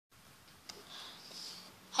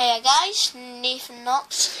Hey guys, Nathan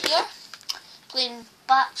Knox here, playing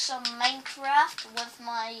back some Minecraft with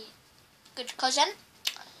my good cousin,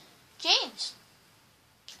 James.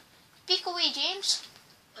 Speak away, James.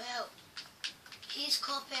 Well, he's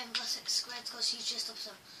copying Gothic Squid because he's dressed up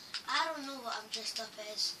some. I don't know what I'm dressed up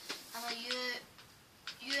as. I'm a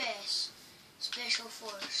US Special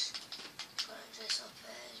Force. I'm gonna dress up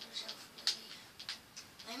as myself really.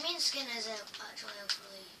 My main skin is actually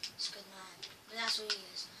Elfrily Squidman, but that's what he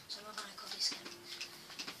is, so I'm not gonna copy skin.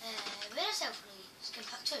 Where is Elfrily? Skin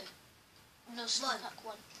pack 2? No, skin pack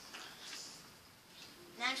 1.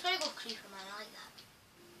 Now I'm just gonna go Creeper Man, I like that.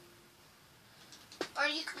 Or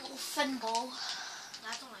you can go Finball.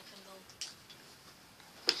 I don't like Finball.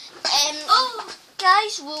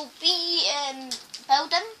 Guys, we'll be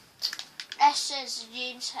building. This is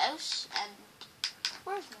James' house, and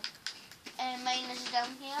where's mine? Mine is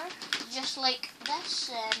down here, just like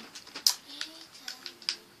this.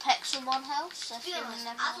 Pixelmon house. To be honest,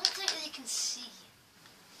 I don't think they can see.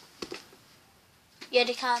 Yeah,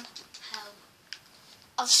 they can.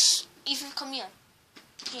 How? Even come here,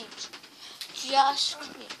 James. Just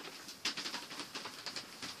come here.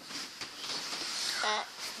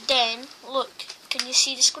 Then look. Can you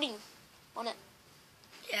see the screen on it?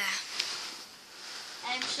 Yeah.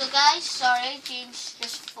 So guys, sorry, James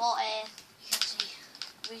just thought You can see.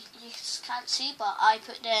 you can't see, but I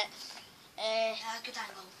put it At a good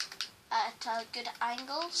angle. at a good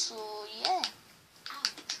angle. So yeah.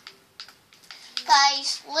 Ouch.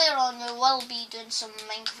 Guys, later on we will be doing some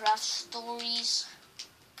Minecraft stories.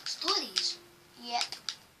 Stories? Yep.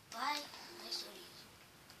 Why? My stories.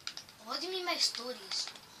 What do you mean by stories?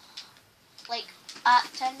 Like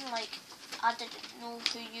acting, like I didn't know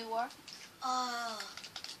who you were.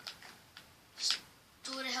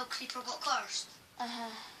 Story how Creeper got cursed.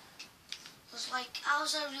 It was like, I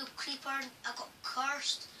was a real creeper, I got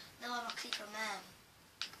cursed, now I'm a creeper man.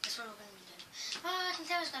 That's what we're going to be doing. Well, I can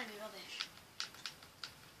tell it's going to be rubbish.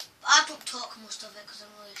 But I don't talk most of it because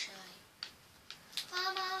I'm really shy.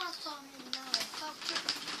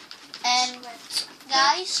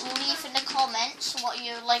 Guys, leave in the comments what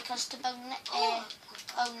you'd like us to build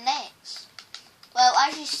next. Well,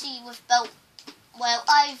 as you see, I've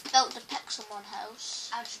built the Pixelmon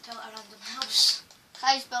house. I just built a random house.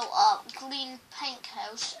 Kai's built a green pink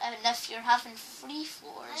house, and if you're having 3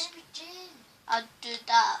 floors, I'd do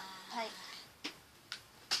that pink.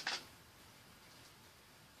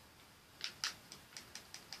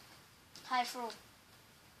 Hi, Fro.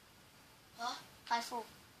 What? Hi, Fro.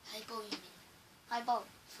 Hi, Bo, you mean? Hi, Bo.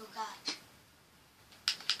 Full catch.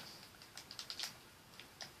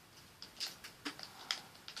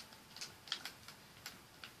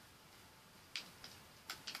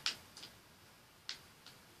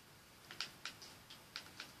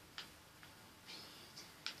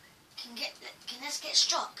 Can this get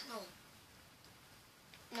struck? No.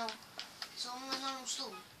 No. It's only normal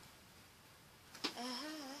stone.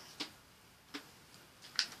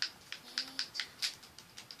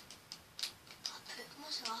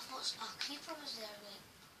 I thought a creeper was there, like.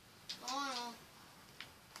 Oh no.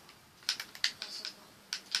 This is not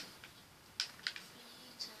 3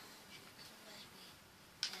 times you can let me.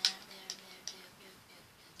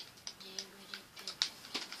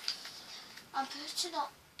 I'm putting an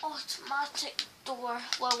automatic door.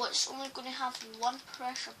 Well, it's only going to have 1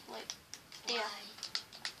 pressure plate there.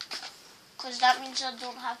 Because that means I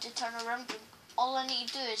don't have to turn around. All I need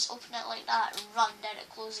to do is open it like that and run, then it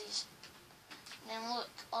closes. And then look,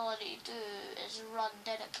 all I need to do is run,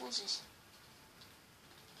 then it closes.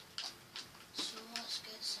 So let's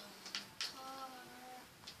get some torches.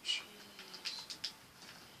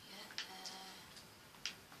 Yeah.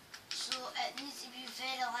 So it needs to be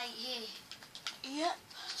very light here. Yep.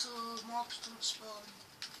 So mobs don't spawn.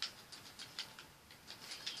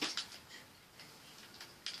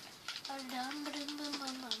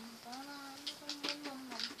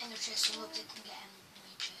 In the chest so nobody can get in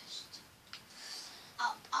my chest.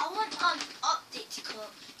 I want an update to come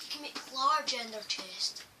up. You can make large in their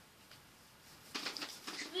chest.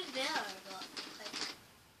 Should be better, but like,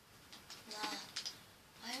 nah.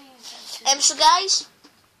 I haven't even said So guys,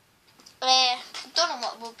 I don't know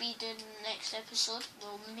what we'll be doing in the next episode.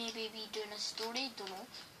 We'll maybe be doing a story, don't know.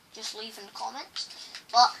 Just leave in the comments.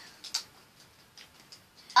 But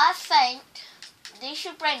I think they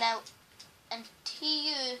should bring out in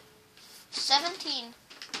TU 17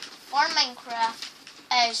 for Minecraft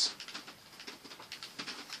as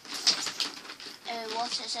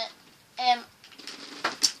what is it?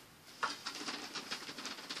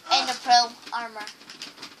 Enderpearl armor.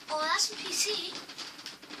 Oh, that's on PC.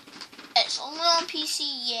 It's only on PC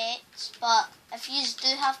yet, But if you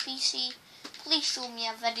do have PC, please show me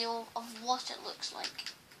a video of what it looks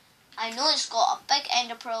like. I know it's got a big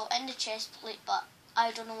ender pearl in the chest plate, but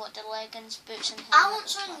I don't know what the leggings, boots and I helmet want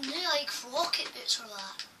looks something like. new, like rocket boots or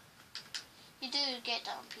that. You do get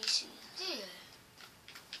that on PC. Do you?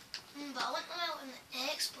 But I want them out on the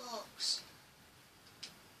Xbox.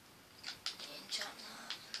 Enchant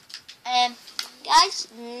that. Guys,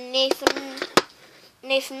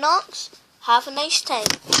 Nathan Knox, have a nice time.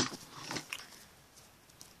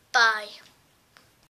 Bye.